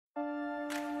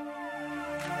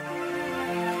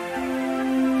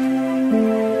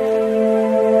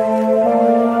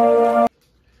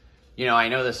know, I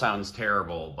know this sounds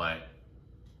terrible, but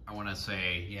I want to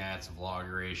say, yeah, it's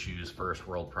vlogger issues, first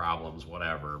world problems,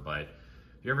 whatever. But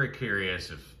if you're ever curious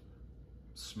if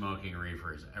smoking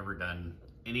reefer has ever done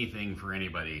anything for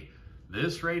anybody,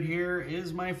 this right here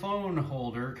is my phone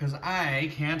holder because I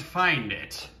can't find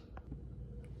it.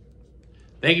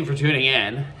 Thank you for tuning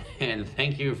in, and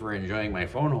thank you for enjoying my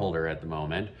phone holder at the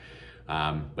moment.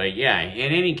 But yeah,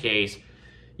 in any case,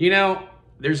 you know,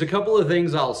 there's a couple of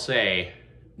things I'll say.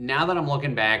 Now that I'm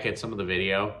looking back at some of the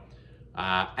video,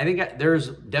 I think there's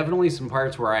definitely some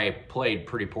parts where I played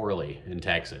pretty poorly in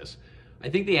Texas. I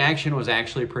think the action was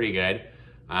actually pretty good.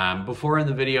 Before in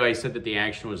the video, I said that the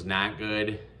action was not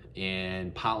good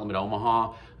in Pot Limit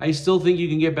Omaha. I still think you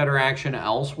can get better action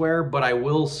elsewhere, but I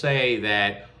will say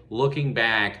that looking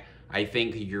back, I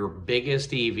think your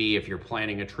biggest EV, if you're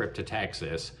planning a trip to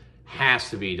Texas, has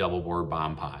to be double board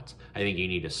bomb pots. I think you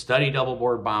need to study double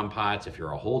board bomb pots. If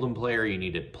you're a Hold'em player, you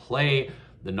need to play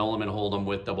the no limit Hold'em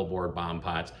with double board bomb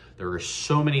pots. There are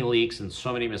so many leaks and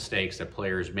so many mistakes that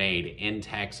players made in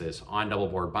Texas on double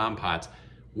board bomb pots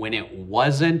when it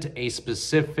wasn't a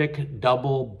specific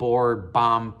double board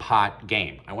bomb pot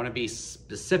game. I want to be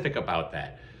specific about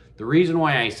that. The reason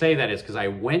why I say that is because I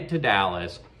went to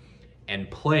Dallas and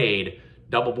played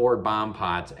double board bomb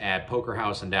pots at Poker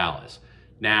House in Dallas.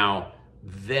 Now,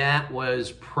 that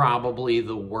was probably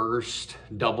the worst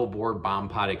double board bomb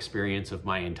pot experience of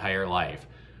my entire life.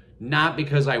 Not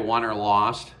because I won or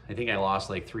lost. I think I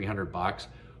lost like 300 bucks.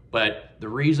 But the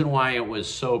reason why it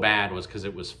was so bad was because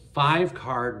it was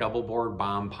 5-card double board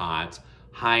bomb pots,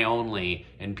 high only,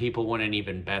 and people wouldn't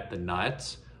even bet the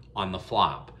nuts on the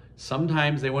flop.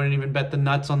 Sometimes they wouldn't even bet the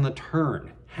nuts on the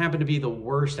turn. Happened to be the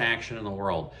worst action in the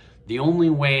world. The only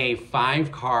way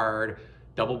 5-card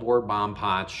double board bomb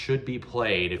pots should be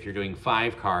played if you're doing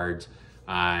 5 cards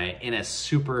in a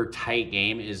super tight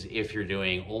game is if you're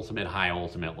doing ultimate high,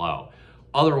 ultimate low.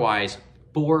 Otherwise,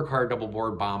 4-card double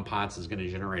board bomb pots is going to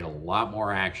generate a lot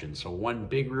more action. So one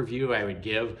big review I would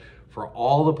give for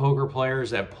all the poker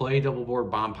players that play double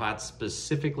board bomb pots,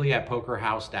 specifically at Poker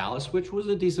House Dallas, which was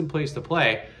a decent place to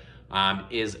play,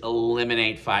 is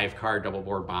eliminate 5-card double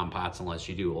board bomb pots unless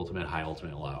you do ultimate high,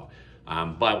 ultimate low.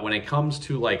 But when it comes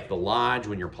to like the Lodge,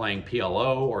 when you're playing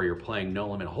PLO or you're playing No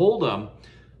Limit Hold'em,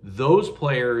 those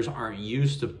players aren't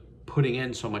used to putting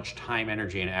in so much time,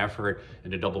 energy, and effort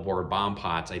into double board bomb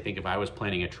pots. I think if I was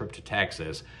planning a trip to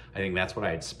Texas, I think that's what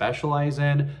I'd specialize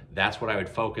in. That's what I would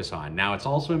focus on. Now, it's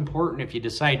also important if you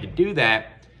decide to do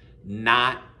that,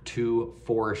 not to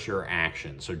force your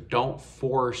action. So don't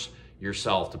force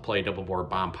yourself to play double board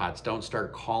bomb pots. Don't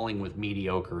start calling with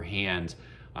mediocre hands.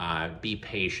 Be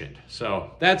patient.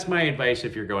 So that's my advice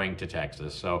if you're going to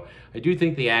Texas. So I do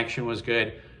think the action was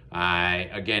good.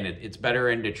 Again, it's better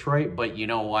in Detroit, but you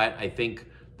know what? I think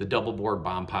the double board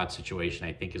bomb pot situation,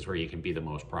 I think, is where you can be the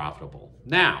most profitable.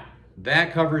 Now,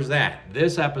 that covers that.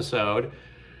 This episode,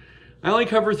 I only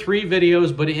cover 3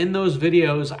 videos, but in those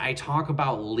videos, I talk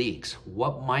about leaks.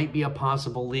 What might be a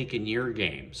possible leak in your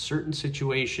game? Certain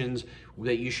situations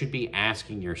that you should be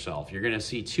asking yourself. You're going to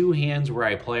see 2 hands where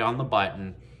I play on the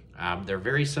button. They're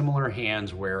very similar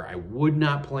hands where I would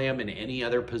not play them in any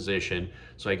other position.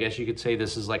 So I guess you could say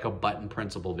this is like a button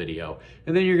principle video.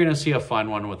 And then you're going to see a fun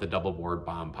one with a double board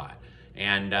bomb pot.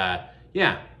 And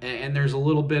yeah, and there's a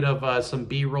little bit of some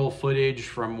B-roll footage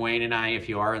from Wayne and I if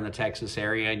you are in the Texas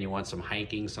area and you want some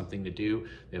hiking, something to do.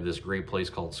 They have this great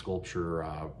place called Sculpture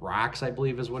Rocks, I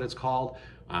believe is what it's called.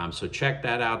 So check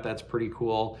that out. That's pretty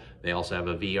cool. They also have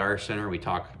a VR center. We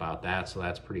talked about that, so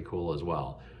that's pretty cool as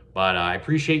well. But I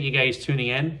appreciate you guys tuning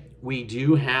in. We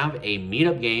do have a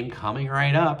meetup game coming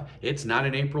right up. It's not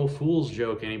an April Fool's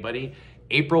joke, anybody.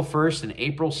 April 1st and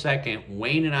April 2nd,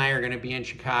 Wayne and I are going to be in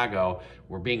Chicago.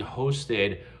 We're being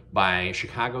hosted by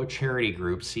Chicago Charity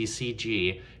Group,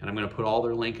 CCG, and I'm going to put all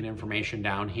their link and information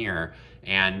down here.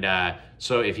 And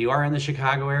so if you are in the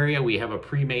Chicago area, we have a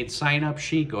pre-made sign-up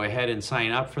sheet. Go ahead and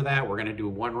sign up for that. We're going to do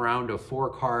 1 round of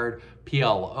 4-card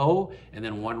PLO and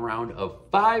then 1 round of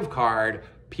 5-card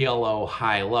PLO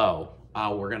high-low.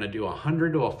 We're going to do a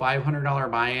 $100 to a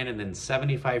 $500 buy-in and then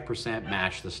 75%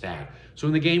 match the stack. So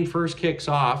when the game first kicks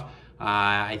off,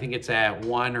 I think it's at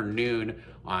 1 or noon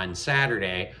on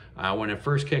Saturday. When it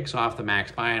first kicks off, the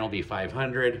max buy-in will be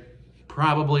 $500.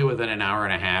 Probably within an hour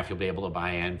and a half, you'll be able to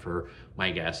buy in for,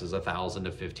 my guess is $1,000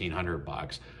 to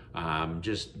 $1,500,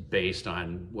 just based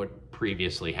on what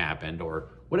previously happened or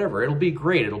whatever. It'll be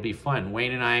great. It'll be fun.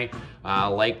 Wayne and I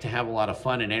like to have a lot of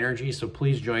fun and energy, so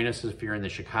please join us if you're in the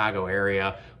Chicago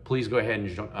area. Please go ahead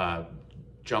and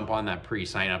jump on that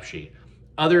pre-sign-up sheet.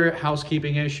 Other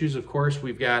housekeeping issues, of course,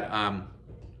 we've got,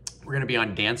 we're going to be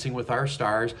on Dancing with Our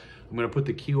Stars. I'm going to put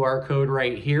the QR code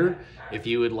right here. If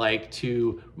you would like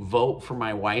to vote for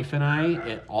my wife and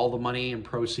I, all the money and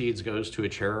proceeds goes to a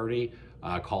charity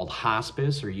called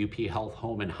Hospice, or UP Health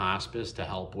Home and Hospice, to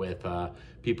help with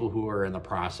people who are in the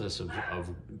process of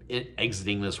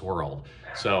exiting this world.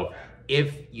 So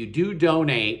if you do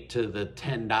donate to the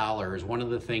 $10, one of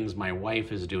the things my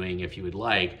wife is doing, if you would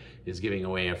like, is giving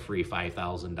away a free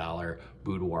 $5,000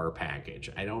 boudoir package.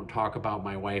 I don't talk about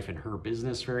my wife and her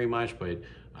business very much, but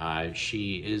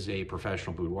she is a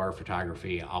professional boudoir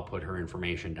photography. I'll put her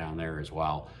information down there as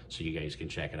well, so you guys can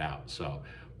check it out. So,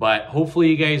 but hopefully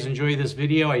you guys enjoy this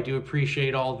video. I do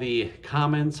appreciate all the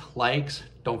comments, likes.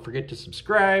 Don't forget to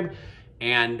subscribe.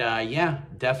 And yeah,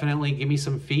 definitely give me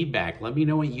some feedback. Let me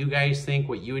know what you guys think,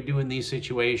 what you would do in these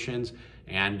situations.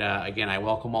 And again, I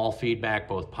welcome all feedback,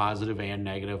 both positive and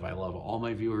negative. I love all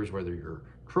my viewers, whether you're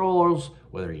trolls,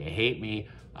 whether you hate me.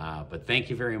 But thank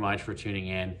you very much for tuning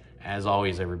in. As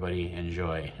always, everybody,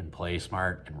 enjoy and play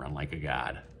smart and run like a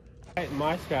god.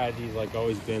 My strategy's like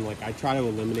always been like I try to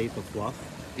eliminate the fluff.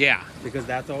 Yeah. Because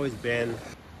that's always been.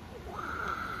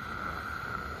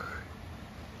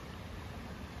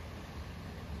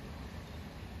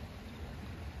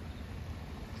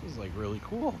 This is like really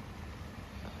cool.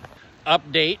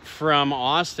 Update from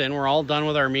Austin. We're all done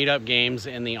with our meetup games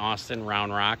in the Austin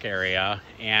Round Rock area.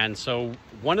 And so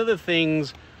one of the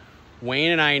things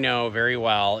Wayne and I know very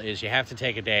well is you have to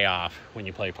take a day off when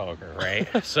you play poker, right?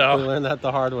 So we learned that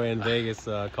the hard way in Vegas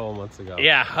a couple months ago.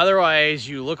 Yeah, otherwise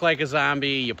you look like a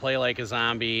zombie, you play like a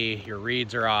zombie, your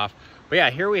reads are off. But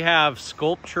yeah, here we have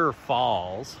Sculpture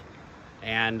Falls,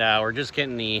 and we're just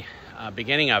getting the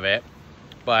beginning of it.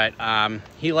 But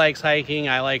he likes hiking,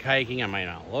 I like hiking. I might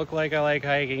not look like I like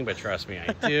hiking, but trust me,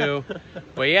 I do.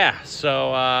 But yeah, so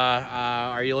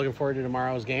are you looking forward to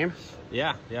tomorrow's game?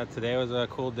 Yeah, today was a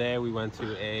cool day. We went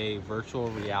to a virtual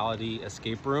reality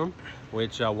escape room,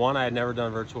 which one, I had never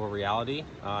done virtual reality.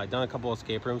 I'd done a couple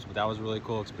escape rooms, but that was a really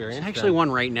cool experience. There's actually one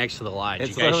right next to the lodge.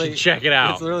 You guys should check it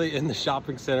out. It's literally in the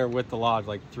shopping center with the lodge,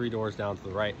 like 3 doors down to the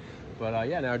right. But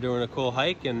yeah, now we're doing a cool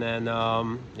hike, and then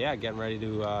yeah, getting ready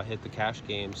to hit the cash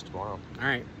games tomorrow. All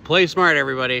right, play smart,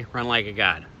 everybody. Run like a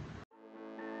god.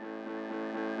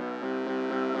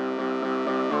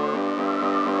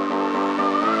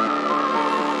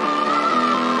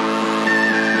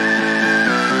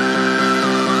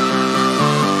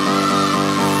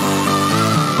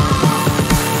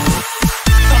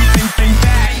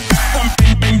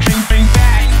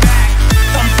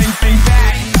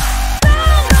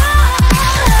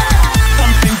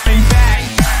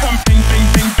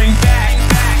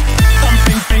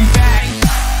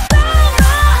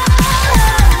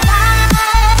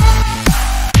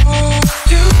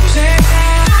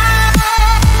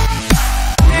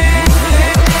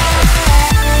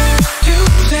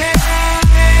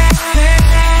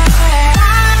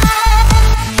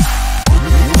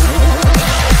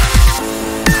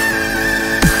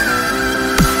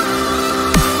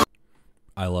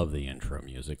 I love the intro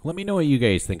music. Let me know what you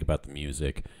guys think about the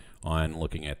music on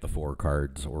looking at the 4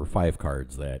 cards or 5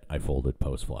 cards that I folded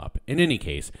post-flop. In any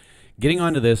case, getting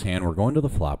onto this hand, we're going to the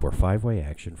flop. We're 5-way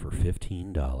action for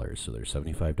 $15, so there's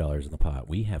 $75 in the pot.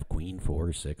 We have Queen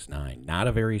 4, 6, 9. Not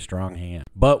a very strong hand,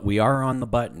 but we are on the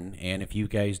button, and if you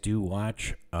guys do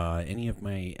watch any of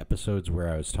my episodes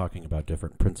where I was talking about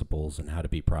different principles and how to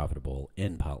be profitable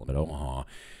in Pot Limit Omaha,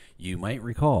 you might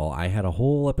recall I had a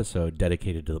whole episode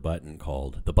dedicated to the button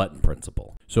called The Button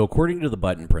Principle. So according to the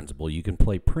Button Principle, you can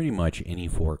play pretty much any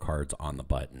 4 cards on the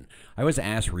button. I was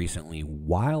asked recently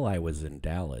while I was in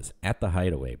Dallas, at the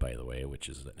Hideaway, by the way, which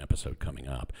is an episode coming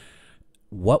up,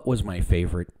 what was my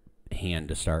favorite hand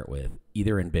to start with,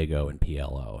 either in Big O and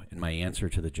PLO? And my answer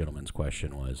to the gentleman's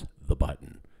question was the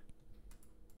button.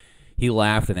 He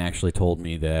laughed and actually told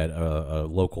me that a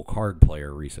local card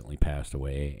player recently passed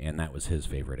away, and that was his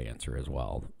favorite answer as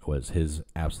well. Was his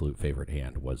absolute favorite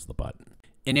hand was the button.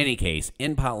 In any case,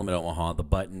 in Pot Limit Omaha, the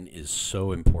button is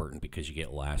so important because you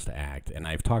get last to act, and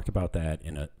I've talked about that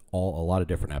in a lot of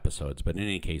different episodes. But in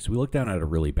any case, we look down at a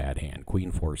really bad hand, Queen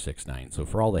 4, 6, 9. So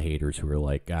for all the haters who are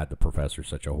like, God, the professor's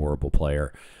such a horrible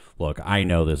player, look, I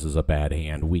know this is a bad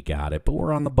hand. We got it, but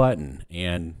we're on the button,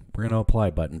 and we're going to apply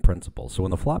button principle. So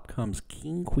when the flop comes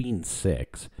King, Queen,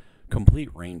 6, complete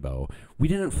rainbow, we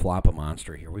didn't flop a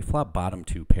monster here. We flop bottom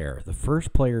 2 pair. The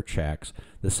first player checks.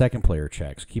 The second player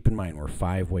checks. Keep in mind, we're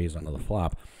 5 ways onto the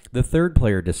flop. The third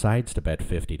player decides to bet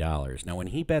 $50. Now, when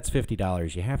he bets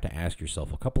 $50, you have to ask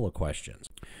yourself a couple of questions.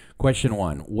 Question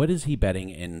 1, what is he betting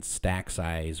in stack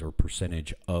size or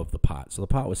percentage of the pot? So the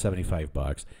pot was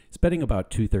 $75. He's betting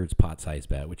about 2/3 pot size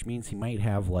bet, which means he might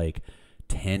have like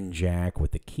 10 jack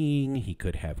with the king. He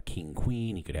could have king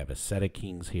queen. He could have a set of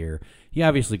kings here. He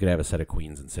obviously could have a set of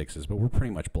queens and sixes, but we're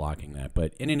pretty much blocking that.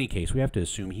 But in any case, we have to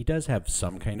assume he does have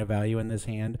some kind of value in this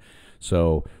hand.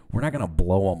 So we're not going to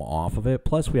blow him off of it.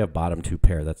 Plus, we have bottom 2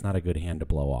 pair. That's not a good hand to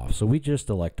blow off. So we just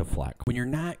elect to flat. When you're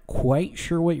not quite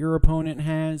sure what your opponent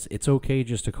has, it's okay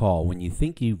just to call. When you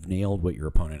think you've nailed what your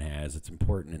opponent has, it's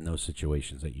important in those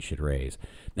situations that you should raise.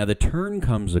 Now, the turn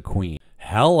comes a queen.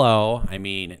 Hello. I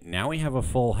mean, now we have a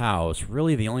full house.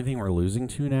 Really, the only thing we're losing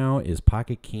to now is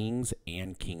pocket kings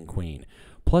and king queen.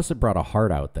 Plus, it brought a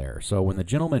heart out there. So when the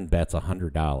gentleman bets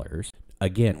 $100,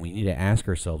 again, we need to ask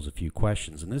ourselves a few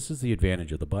questions, and this is the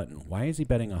advantage of the button. Why is he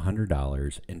betting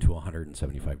 $100 into a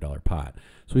 $175 pot?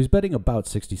 So he's betting about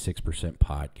 66%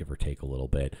 pot, give or take a little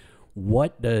bit.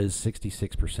 What does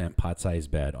 66% pot size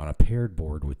bet on a paired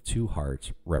board with 2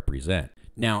 hearts represent?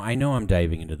 Now, I know I'm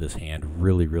diving into this hand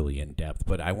really, really in depth,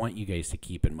 but I want you guys to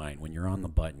keep in mind when you're on the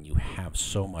button, you have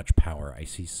so much power. I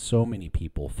see so many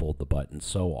people fold the button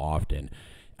so often.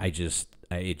 It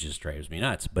just drives me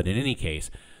nuts. But in any case,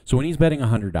 so when he's betting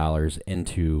 $100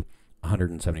 into a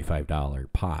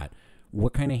 $175 pot,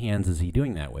 what kind of hands is he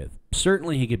doing that with?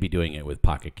 Certainly he could be doing it with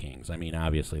pocket kings. I mean,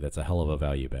 obviously, that's a hell of a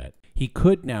value bet. He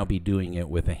could now be doing it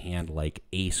with a hand like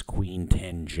ace, queen,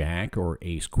 10, jack, or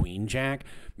ace, queen, jack.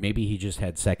 Maybe he just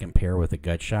had second pair with a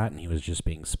gut shot and he was just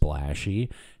being splashy,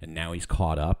 and now he's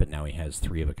caught up, and now he has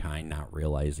 3 of a kind, not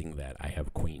realizing that I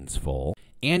have queens full.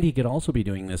 And he could also be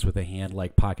doing this with a hand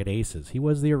like pocket aces. He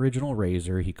was the original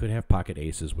raiser. He could have pocket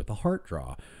aces with a heart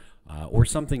draw or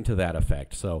something to that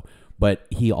effect. So, but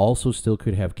he also still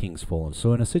could have kings full. And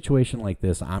so in a situation like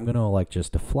this, I'm going to elect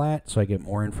just to flat so I get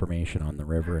more information on the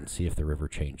river and see if the river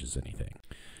changes anything.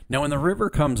 Now, when the river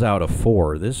comes out a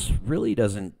 4, this really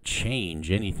doesn't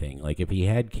change anything. Like if he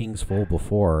had kings full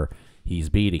before, he's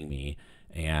beating me,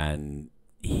 and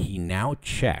he now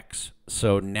checks.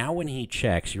 So now when he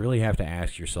checks, you really have to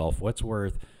ask yourself, what's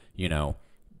worth,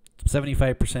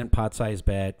 75% pot size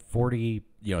bet,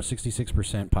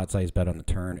 66% pot size bet on the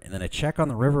turn, and then a check on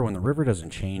the river when the river doesn't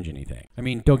change anything. I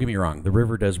mean, don't get me wrong, the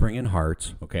river does bring in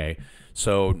hearts, okay?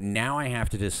 So now I have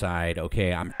to decide,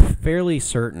 okay, I'm fairly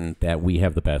certain that we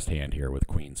have the best hand here with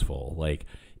queens full. Like,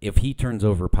 if he turns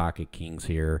over pocket kings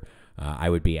here,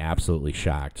 I would be absolutely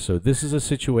shocked. So this is a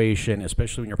situation,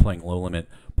 especially when you're playing low limit,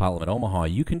 Pot Limit Omaha,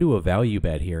 you can do a value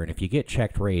bet here, and if you get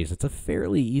checked raise, it's a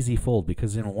fairly easy fold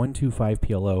because in a 1-2-5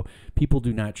 PLO, people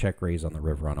do not check raise on the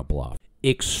river on a bluff.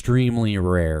 Extremely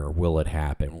rare will it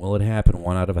happen. Will it happen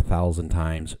 1 out of 1,000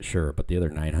 times? Sure, but the other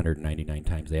 999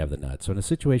 times they have the nuts. So in a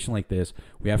situation like this,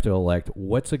 we have to elect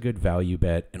what's a good value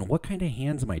bet and what kind of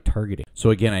hands am I targeting. So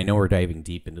again, I know we're diving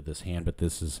deep into this hand, but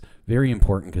this is very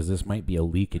important because this might be a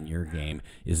leak in your game,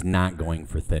 is not going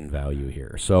for thin value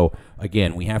here. So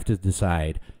again, we have to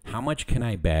decide how much can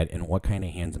I bet and what kind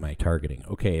of hands am I targeting.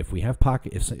 Okay, if we have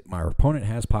if our opponent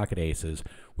has pocket aces,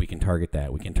 we can target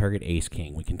that. We can target ace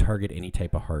king. We can target any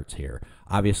type of hearts here.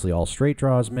 Obviously, all straight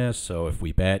draws miss, so if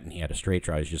we bet and he had a straight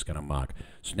draw, he's just going to muck.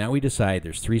 So now we decide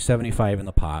there's 375 in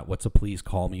the pot. What's a please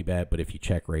call me bet? But if you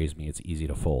check raise me, it's easy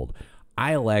to fold.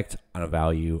 I elect on a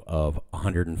value of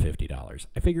 $150.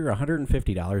 I figure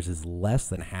 $150 is less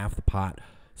than half the pot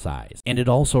size. And it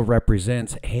also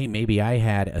represents, hey, maybe I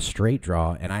had a straight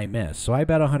draw and I missed. So I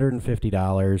bet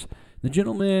 $150. The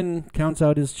gentleman counts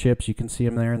out his chips. You can see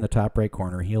him there in the top right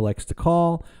corner. He elects to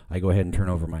call. I go ahead and turn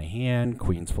over my hand.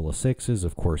 Queen's full of sixes.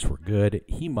 Of course, we're good.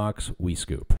 He mucks. We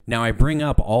scoop. Now, I bring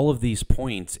up all of these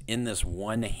points in this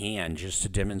one hand just to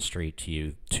demonstrate to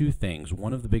you 2 things.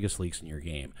 One of the biggest leaks in your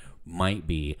game might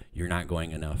be you're not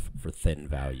going enough for thin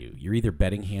value. You're either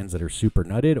betting hands that are super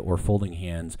nutted or folding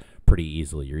hands pretty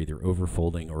easily. You're either over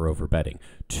folding or over betting.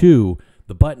 2,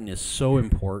 the button is so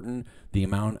important. The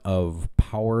amount of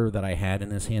power that I had in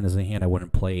this hand is a hand I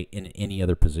wouldn't play in any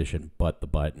other position but the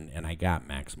button, and I got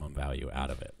maximum value out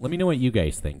of it. Let me know what you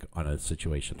guys think on a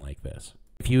situation like this.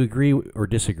 If you agree or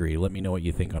disagree, let me know what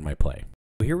you think on my play.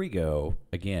 Here we go.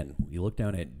 Again, we look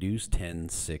down at deuce 10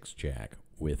 6 jack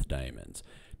with diamonds.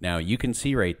 Now, you can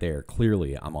see right there,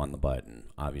 clearly I'm on the button.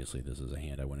 Obviously, this is a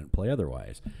hand I wouldn't play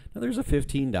otherwise. Now, there's a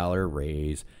 $15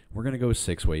 raise. We're going to go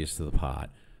 6 ways to the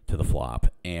pot, to the flop.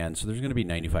 And so there's going to be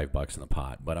 95 bucks in the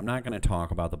pot. But I'm not going to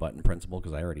talk about the button principle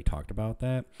because I already talked about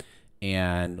that.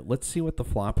 And let's see what the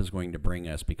flop is going to bring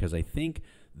us, because I think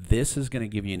this is going to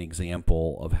give you an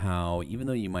example of how, even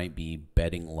though you might be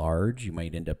betting large, you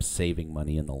might end up saving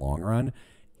money in the long run.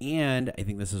 And I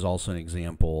think this is also an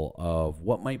example of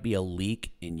what might be a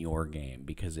leak in your game,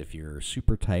 because if you're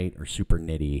super tight or super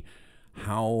nitty,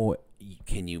 how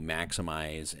can you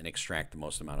maximize and extract the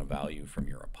most amount of value from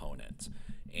your opponents?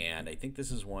 And I think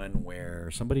this is one where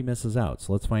somebody misses out.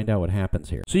 So let's find out what happens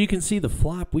here. So you can see the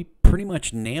flop, we pretty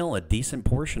much nail a decent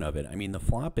portion of it. I mean, the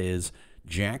flop is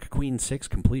Jack, Queen, 6,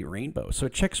 complete rainbow. So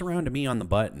it checks around to me on the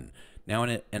button. Now,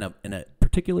 in a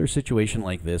particular situation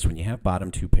like this, when you have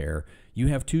bottom 2 pair, you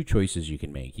have 2 choices you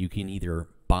can make. You can either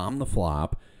bomb the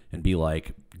flop and be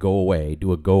like, go away,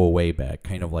 do a go away bet,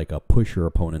 kind of like a push your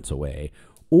opponents away.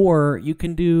 Or you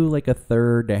can do like a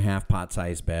third to half pot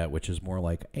size bet, which is more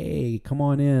like, hey, come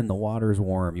on in, the water's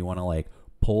warm. You want to like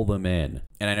pull them in.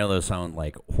 And I know those sound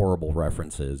like horrible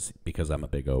references because I'm a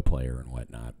big O player and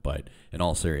whatnot, but in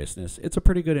all seriousness, it's a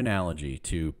pretty good analogy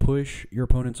to push your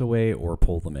opponents away or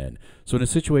pull them in. So in a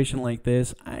situation like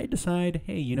this, I decide,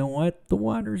 hey, you know what? The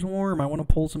water's warm. I want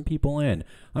to pull some people in.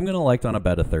 I'm going to elect on a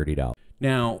bet of $30.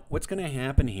 Now, what's going to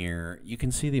happen here, you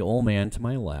can see the old man to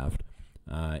my left.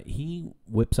 He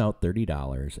whips out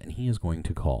 $30 and he is going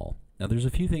to call. Now, there's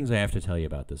a few things I have to tell you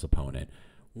about this opponent.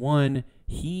 One,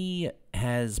 he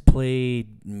has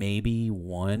played maybe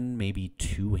 1, maybe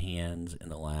 2 hands in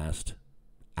the last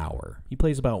hour. He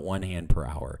plays about 1 hand per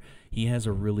hour. He has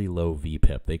a really low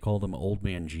VPIP. They called him Old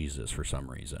Man Jesus for some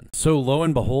reason. So lo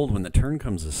and behold, when the turn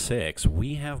comes to 6,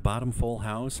 we have bottom full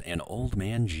house and Old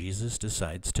Man Jesus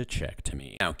decides to check to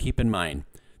me. Now, keep in mind,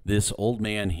 this old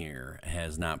man here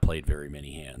has not played very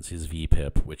many hands. His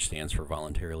VPIP, which stands for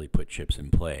voluntarily put chips in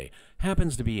play,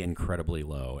 happens to be incredibly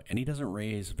low, and he doesn't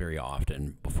raise very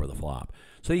often before the flop.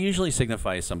 So it usually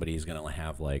signifies somebody is going to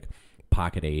have like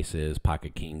pocket aces,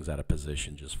 pocket kings out of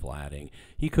position, just flatting.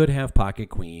 He could have pocket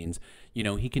queens. You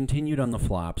know, he continued on the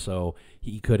flop, so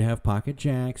he could have pocket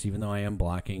jacks, even though I am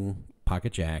blocking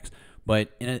pocket jacks.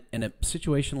 But in a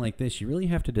situation like this, you really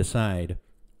have to decide,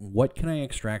 what can I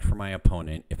extract from my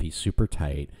opponent if he's super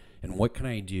tight, and what can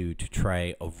I do to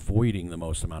try avoiding the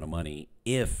most amount of money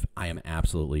if I am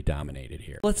absolutely dominated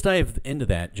here? Let's dive into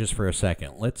that just for a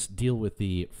second. Let's deal with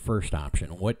the first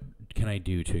option. What can I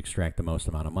do to extract the most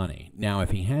amount of money? Now, if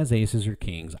he has aces or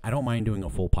kings, I don't mind doing a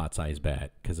full pot size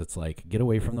bet because it's like, get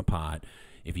away from the pot.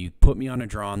 If you put me on a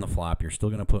draw on the flop, you're still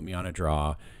going to put me on a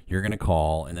draw. You're going to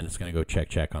call, and then it's going to go check,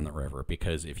 check on the river.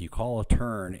 Because if you call a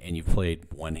turn and you've played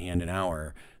 1 hand an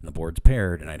hour and the board's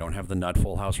paired and I don't have the nut,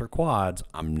 full house, or quads,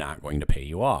 I'm not going to pay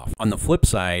you off. On the flip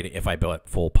side, if I bet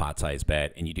full pot size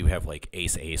bet and you do have like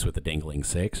ace with a dangling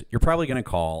 6, you're probably going to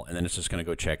call, and then it's just going to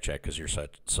go check, check because you're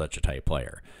such a tight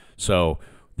player. So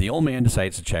the old man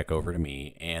decides to check over to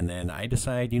me, and then I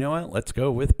decide, you know what, let's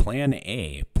go with plan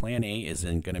A. Plan A is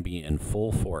going to be in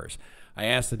full force. I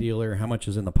asked the dealer how much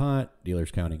is in the pot. Dealer's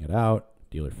counting it out.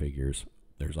 Dealer figures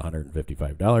there's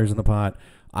 $155 in the pot.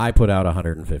 I put out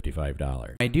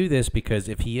 $155. I do this because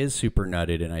if he is super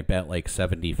nutted and I bet like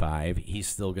 75, he's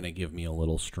still going to give me a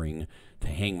little string to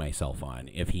hang myself on.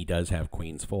 If he does have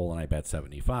queens full and I bet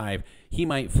 75, he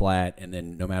might flat, and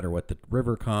then no matter what the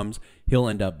river comes, he'll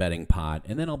end up betting pot,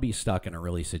 and then I'll be stuck in a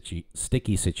really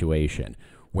sticky situation.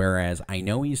 Whereas I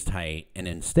know he's tight, and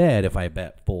instead, if I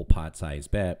bet full pot size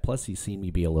bet, plus he's seen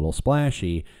me be a little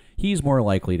splashy, he's more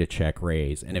likely to check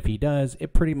raise. And if he does,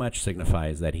 it pretty much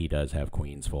signifies that he does have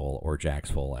queens full or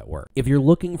jacks full at work. If you're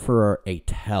looking for a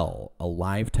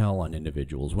live tell on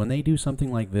individuals, when they do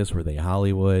something like this where they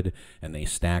Hollywood and they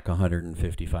stack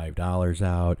 $155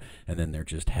 out, and then they're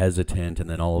just hesitant, and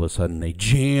then all of a sudden they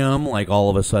jam, like all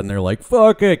of a sudden they're like,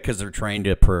 fuck it, because they're trying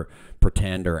to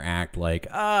pretend or act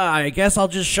like, I guess I'll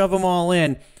just shove them all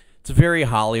in. It's very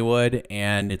Hollywood,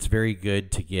 and it's very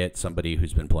good to get somebody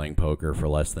who's been playing poker for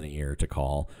less than a year to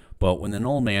call. But when an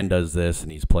old man does this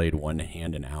and he's played 1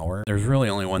 hand an hour, there's really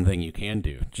only one thing you can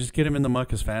do. Just get him in the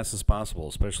muck as fast as possible,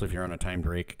 especially if you're on a timed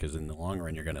break, because in the long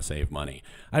run, you're going to save money.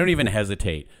 I don't even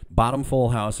hesitate. Bottom full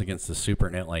house against a super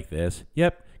net like this.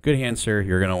 Yep. Good hand, sir.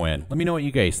 You're going to win. Let me know what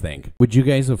you guys think. Would you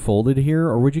guys have folded here,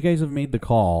 or would you guys have made the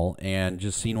call and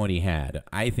just seen what he had?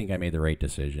 I think I made the right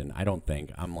decision. I don't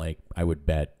think. I would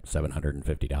bet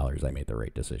 $750 I made the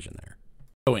right decision there.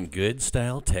 So in good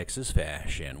style Texas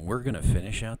fashion, we're going to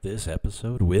finish out this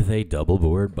episode with a double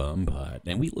board bum pot.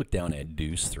 And we look down at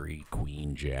deuce 3,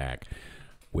 queen jack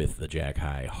with the jack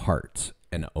high hearts.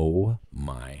 And oh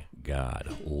my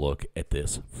God, look at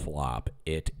this flop.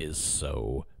 It is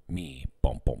so me.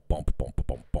 Bump, bump, bump, bump,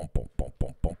 bump, bump, bump, bump,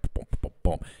 bump, bump, bump,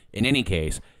 bump. In any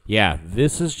case, yeah,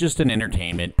 this is just an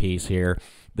entertainment piece here.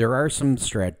 There are some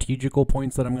strategical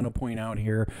points that I'm going to point out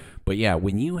here. But yeah,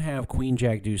 when you have queen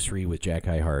jack deuce 3 with jack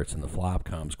high hearts and the flop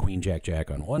comes queen jack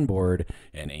jack on one board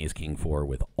and ace king 4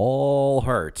 with all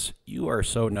hearts, you are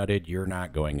so nutted you're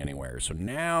not going anywhere. So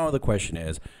now the question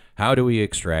is, how do we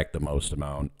extract the most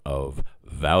amount of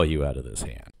value out of this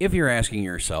hand? If you're asking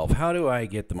yourself, how do I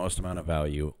get the most amount of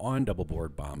value on double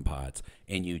board bomb pots,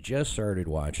 and you just started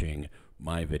watching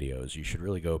my videos, you should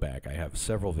really go back. I have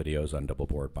several videos on double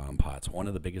board bomb pots. One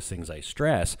of the biggest things I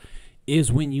stress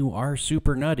is when you are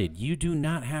super nutted, you do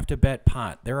not have to bet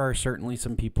pot. There are certainly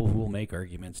some people who will make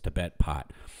arguments to bet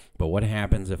pot. But what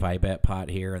happens if I bet pot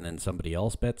here and then somebody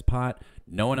else bets pot?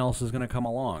 No one else is going to come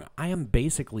along. I am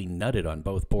basically nutted on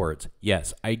both boards.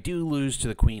 Yes, I do lose to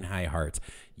the queen high hearts.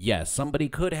 Yes, somebody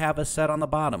could have a set on the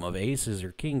bottom of aces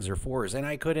or kings or fours, and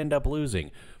I could end up losing.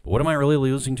 But what am I really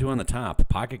losing to on the top?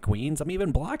 Pocket queens? I'm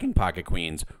even blocking pocket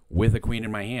queens with a queen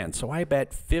in my hand. So I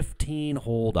bet $15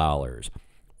 whole dollars.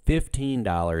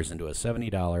 $15 into a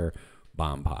 $70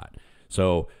 bomb pot.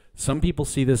 So some people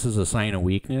see this as a sign of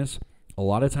weakness. A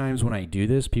lot of times when I do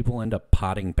this, people end up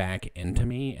potting back into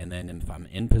me, and then if I'm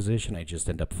in position, I just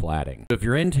end up flatting. So if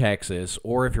you're in Texas,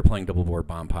 or if you're playing double board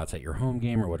bomb pots at your home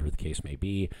game, or whatever the case may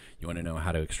be, you want to know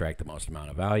how to extract the most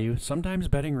amount of value, sometimes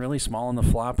betting really small on the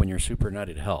flop when you're super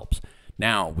nutted helps.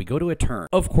 Now, we go to a turn.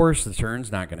 Of course, the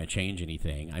turn's not going to change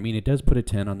anything. I mean, it does put a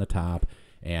 10 on the top,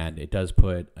 and it does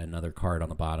put another card on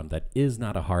the bottom that is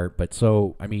not a heart, but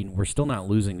so, I mean, we're still not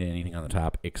losing to anything on the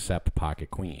top except pocket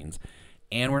queens.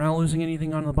 And we're not losing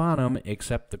anything on the bottom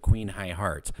except the queen high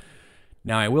hearts.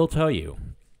 Now, I will tell you,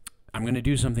 I'm going to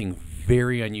do something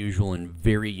very unusual and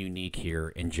very unique here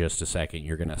in just a second.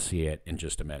 You're going to see it in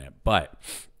just a minute. But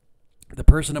the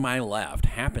person to my left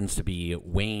happens to be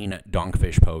Wayne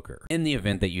Donkfish Poker. In the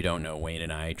event that you don't know, Wayne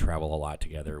and I travel a lot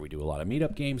together. We do a lot of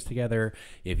meetup games together.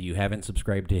 If you haven't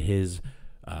subscribed to his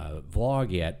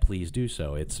vlog yet, please do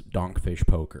so. It's Donkfish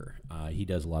Poker. He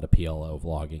does a lot of PLO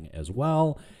vlogging as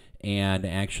well. And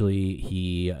actually,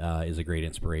 he is a great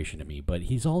inspiration to me. But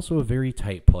he's also a very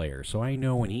tight player. So I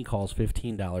know when he calls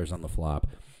 $15 on the flop,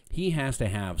 he has to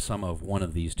have some of one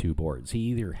of these two boards. He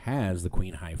either has the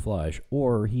queen high flush,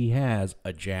 or he has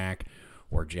a jack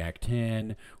or jack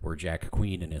 10 or jack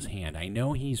queen in his hand. I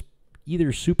know he's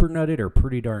either super nutted or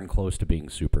pretty darn close to being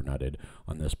super nutted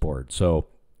on this board. So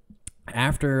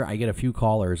after I get a few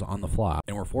callers on the flop,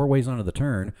 and we're 4 ways onto the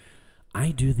turn,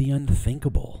 I do the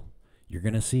unthinkable. You're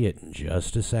going to see it in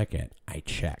just a second. I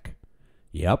check.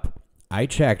 Yep, I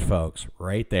checked, folks,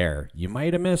 right there. You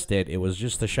might have missed it. It was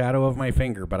just the shadow of my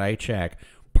finger, but I check.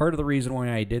 Part of the reason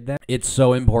why I did that, it's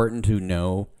so important to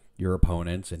know your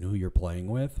opponents and who you're playing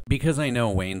with. Because I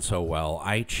know Wayne so well,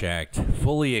 I checked,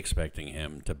 fully expecting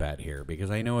him to bet here,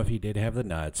 because I know if he did have the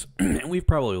nuts, and we've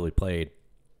probably played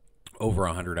over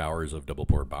 100 hours of double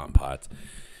board bomb pots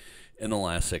in the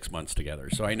last 6 months together.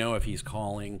 So I know if he's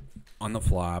calling on the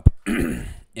flop and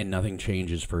nothing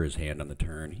changes for his hand on the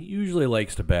turn, he usually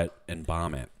likes to bet and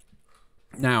bomb it.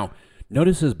 Now,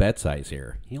 notice his bet size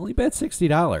here. He only bet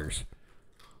 $60.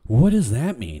 What does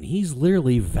that mean? He's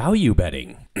literally value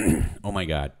betting. Oh my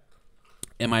God.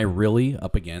 Am I really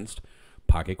up against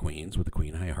pocket queens with the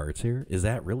queen high hearts here? Is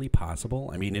that really possible?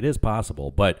 I mean, it is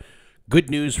possible, but good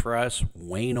news for us,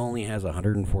 Wayne only has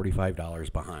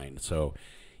 $145 behind. So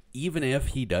even if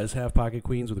he does have pocket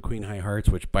queens with the queen high hearts,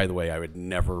 which, by the way, I would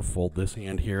never fold this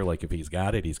hand here. Like, if he's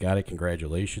got it, he's got it.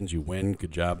 Congratulations, you win.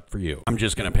 Good job for you. I'm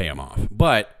just going to pay him off.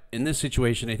 But in this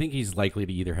situation, I think he's likely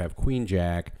to either have queen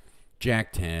jack,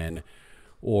 jack 10,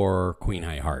 or queen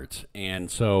high hearts. And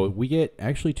so we get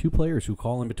actually 2 players who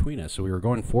call in between us. So we were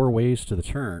going 4 ways to the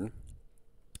turn,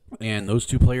 and those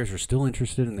 2 players are still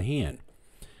interested in the hand.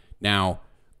 Now,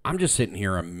 I'm just sitting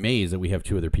here amazed that we have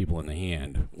 2 other people in the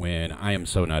hand when I am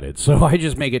so nutted. So I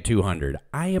just make it 200.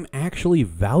 I am actually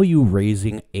value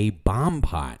raising a bomb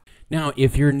pot. Now,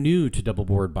 if you're new to double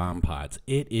board bomb pots,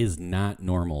 it is not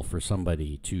normal for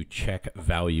somebody to check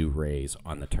value raise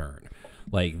on the turn.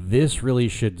 Like, this really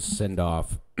should send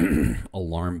off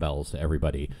alarm bells to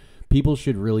everybody. People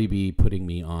should really be putting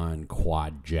me on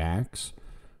quad jacks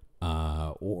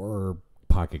or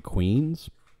pocket queens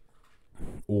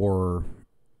or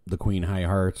the queen high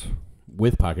hearts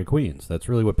with pocket queens. That's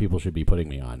really what people should be putting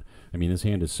me on. I mean, this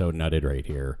hand is so nutted right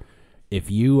here.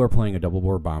 If you are playing a double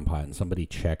board bomb pot and somebody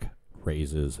check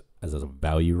raises as a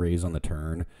value raise on the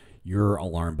turn, your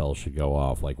alarm bell should go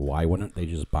off. Like, why wouldn't they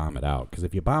just bomb it out? Because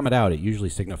if you bomb it out, it usually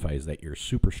signifies that you're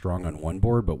super strong on one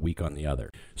board but weak on the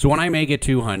other. So when I make it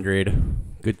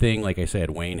 200, good thing, like I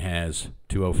said, Wayne has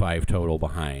 205 total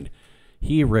behind.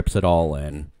 He rips it all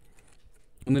in.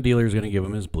 And the dealer's going to give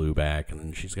him his blue back, and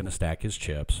then she's going to stack his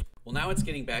chips. Well, now it's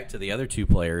getting back to the other 2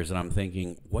 players, and I'm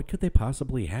thinking, what could they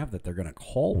possibly have that they're going to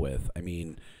call with? I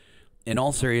mean, in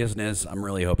all seriousness, I'm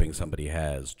really hoping somebody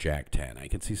has jack 10. I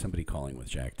can see somebody calling with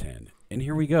jack 10. And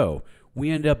here we go.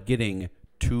 We end up getting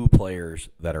 2 players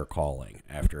that are calling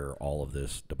after all of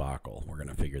this debacle. We're going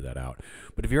to figure that out.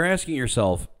 But if you're asking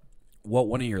yourself what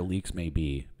one of your leaks may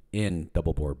be, in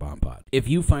double board bomb pot. If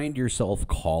you find yourself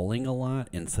calling a lot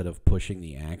instead of pushing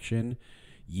the action,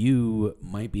 you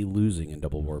might be losing in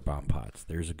double board bomb pots.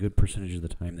 There's a good percentage of the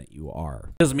time that you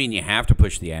are. Doesn't mean you have to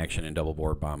push the action in double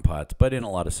board bomb pots, but in a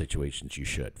lot of situations you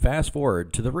should. Fast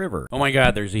forward to the river. Oh my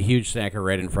God, there's a huge stack of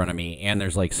red in front of me, and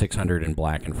there's like 600 in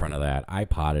black in front of that. I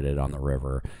potted it on the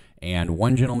river, and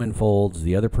one gentleman folds,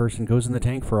 the other person goes in the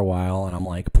tank for a while, and I'm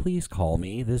like, please call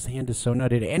me. This hand is so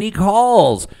nutted. And he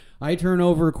calls. I turn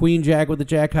over queen jack with the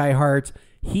jack high hearts.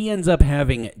 He ends up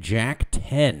having jack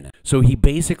 10. So he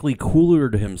basically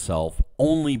coolered himself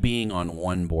only being on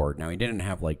one board. Now, he didn't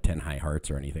have like 10 high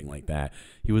hearts or anything like that.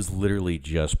 He was literally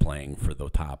just playing for the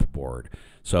top board.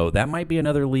 So that might be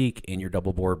another leak in your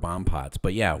double board bomb pots.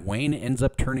 But yeah, Wayne ends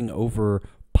up turning over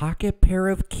pocket pair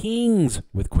of kings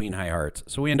with queen high hearts.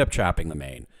 So we end up chopping the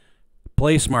main.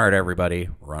 Play smart, everybody.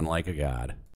 Run like a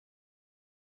god.